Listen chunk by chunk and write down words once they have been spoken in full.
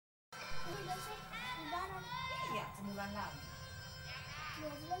Iya, sebulan lagi. 2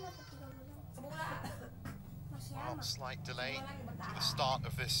 bulan atau 3 bulan? Sebulan. Well, slight delay to the start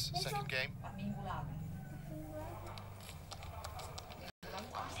of this second game. 4 minggu lagi.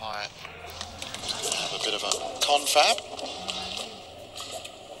 Umpire have a bit of a confab.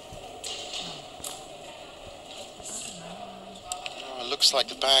 Looks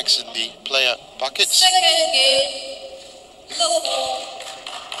like the bag's in the player buckets. Second game.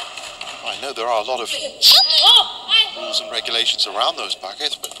 I know there are a lot of rules and regulations around those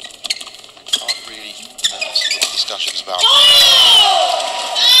buckets, but I can't really see what the discussion's about.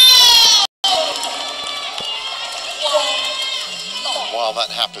 While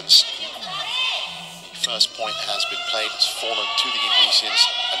that happens, the first point has been played. It's fallen to the Indonesians.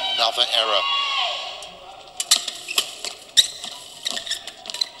 Another error.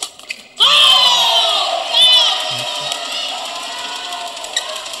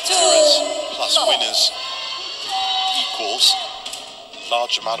 Errors plus winners equals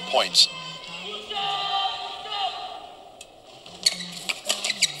large amount of points.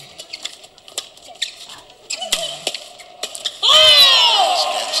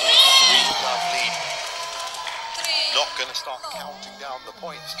 Not going to start counting down the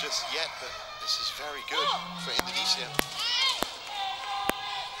points just yet, but this is very good for Indonesia.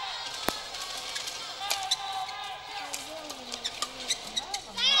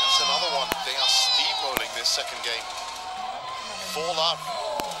 That's another one. They are steamrolling this second game. 4-love.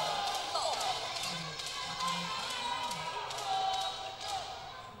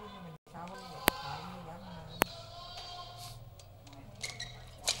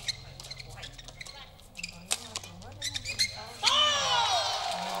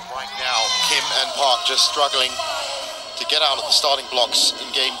 Park just struggling to get out of the starting blocks in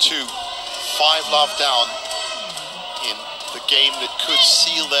game 2. 5-love down in the game that could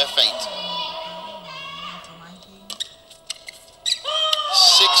seal their fate.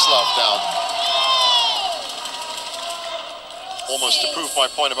 6-love down. Almost to prove my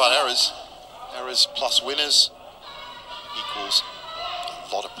point about errors. Errors plus winners equals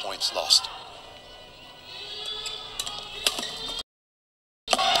a lot of points lost.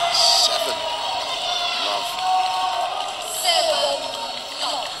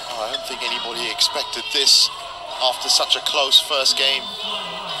 I don't think anybody expected this after such a close first game.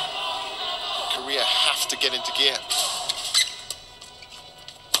 Korea have to get into gear.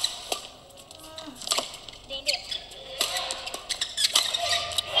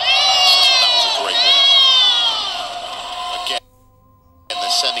 That was a great win. Again, and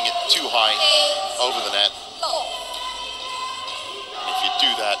they're sending it too high over the net. And if you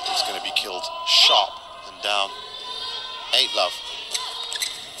do that, it's going to be killed sharp and down. 8-love.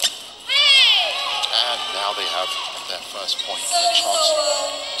 And now they have their first point, a chance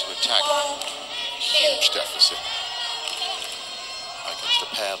to attack a huge deficit against a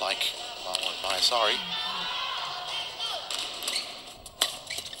pair like Marwah and Mayasari.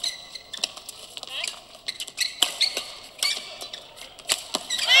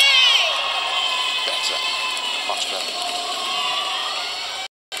 Better, much better.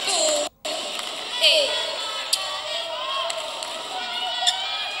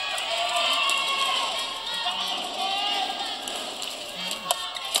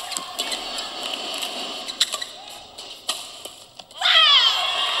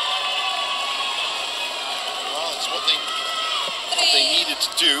 To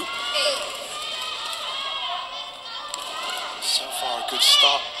do. So far a good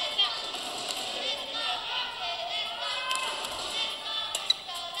start.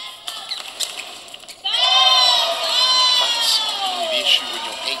 That's really the issue when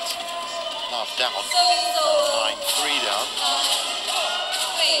you're 8-love down, 9-3 down.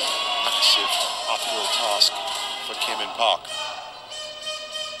 Massive uphill task for Kim and Park.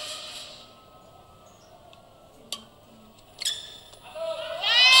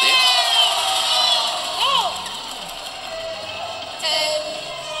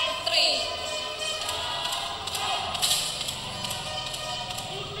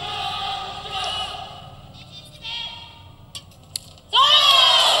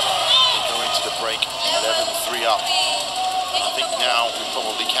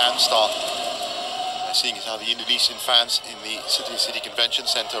 Start. Seeing as how the Indonesian fans in the City Convention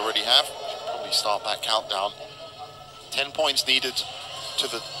Center already have, should probably start that countdown. 10 points needed to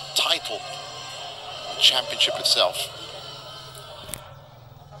the title, the championship itself.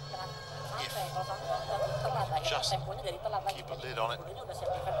 If just keep a lid on it.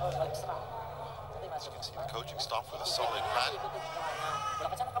 As you can see, the coaching staff with a solid plan.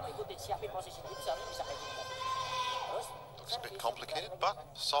 Looks a bit complicated, but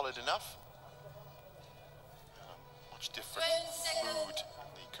solid enough. much different mood,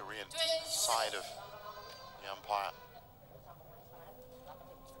 the Korean side of the umpire.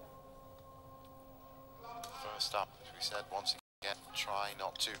 First up, as we said, once again, try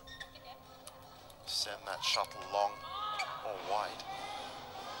not to send that shuttle long or wide.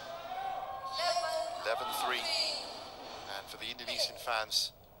 11-3, and for the Indonesian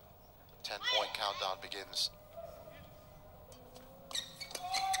fans, 10-point countdown begins.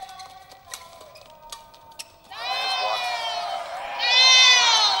 And there's one.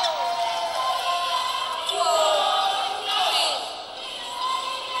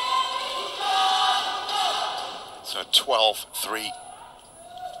 So 12-3.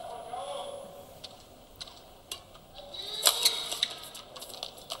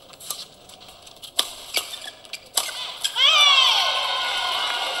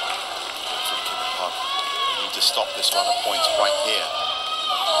 Stop this run of points right here.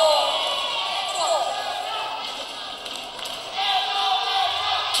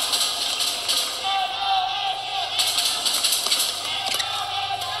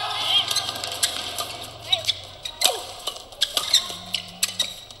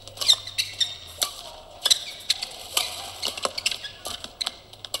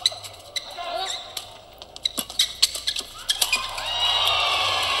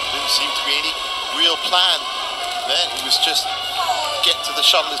 Didn't seem to be any real plan. Then it was just get to the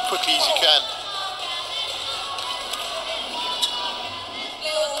shuttle as quickly as you can.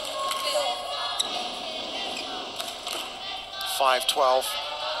 Five 12.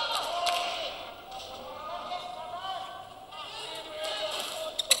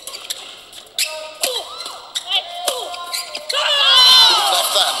 Should have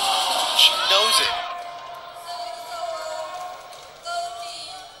left that. She knows it.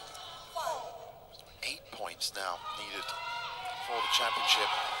 Now needed for the championship.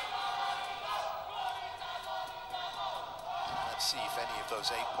 Let's see if any of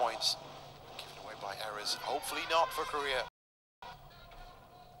those 8 points are given away by errors. Hopefully not for Korea.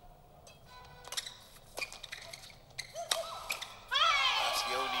 That's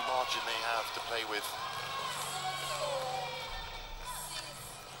the only margin they have to play with.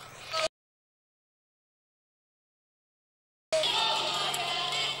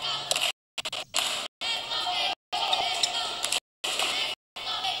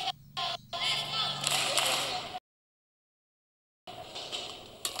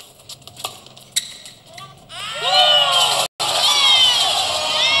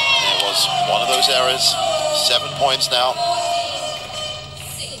 One of those errors, 7 points now.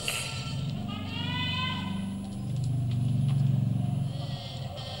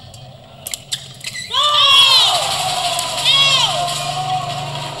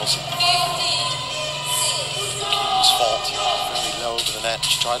 It wasn't Kim's fault. Very low over the net.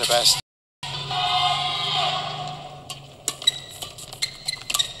 She tried her best.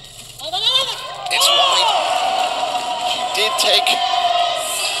 It's wide. She did take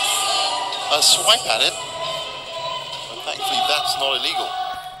a swipe at it, but thankfully that's not illegal.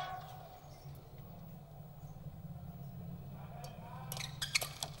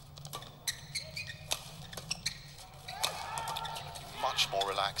 Much more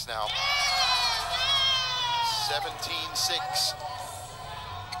relaxed now. 17-6.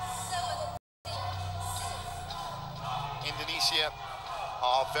 Indonesia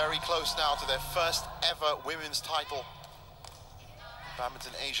are very close now to their first ever women's title.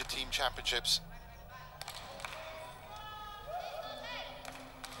 Badminton Asia Team Championships.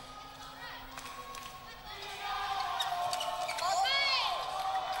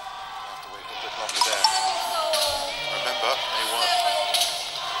 Have to wait a little bit longer there. Remember, they were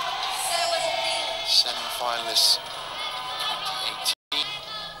semi-finalists 2018.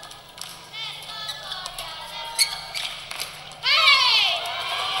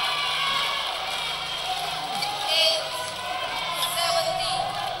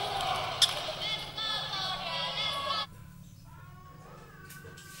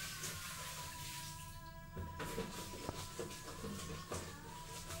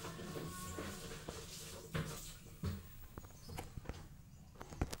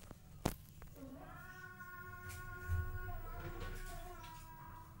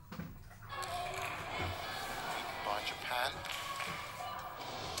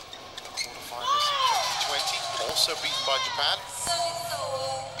 Also beaten by Japan.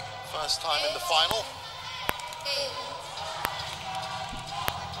 First time in the final.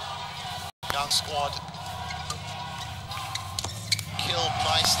 Young squad killed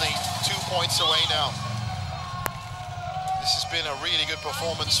nicely. 2 points away now. This has been a really good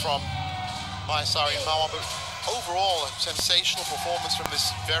performance from Mayasari and Marwah, but overall a sensational performance from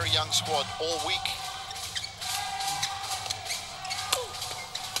this very young squad all week.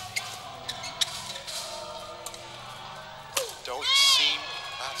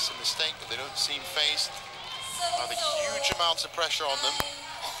 It's a mistake, but they don't seem phased by the huge amounts of pressure on them.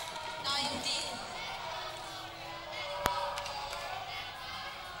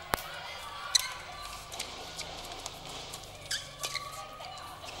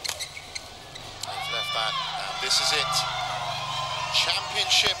 They've left that, and this is it.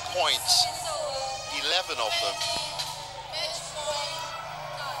 Championship points, 11 of them.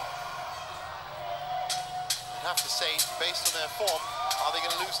 I'd have to say, based on their form, are they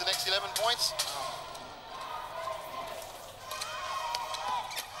going to lose the next 11 points?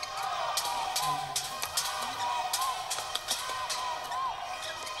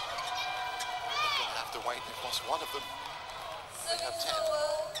 They're going to have to wait. They've lost one of them. They have 10.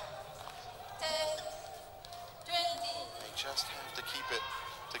 They just have to keep it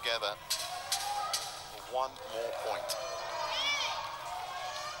together for one more point.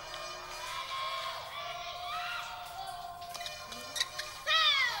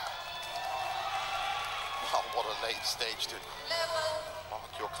 What a late stage to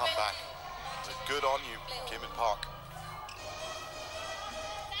mark your comeback. So good on you, Kim and Park.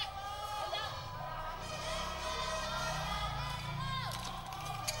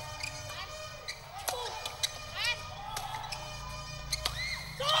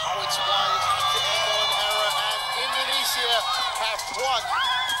 Oh, it's wide. It had to end on an error, and Indonesia have won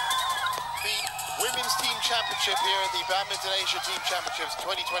the Women's Team Championship here at the Badminton Asia Team Championships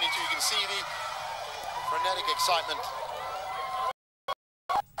 2022. You can see the frenetic excitement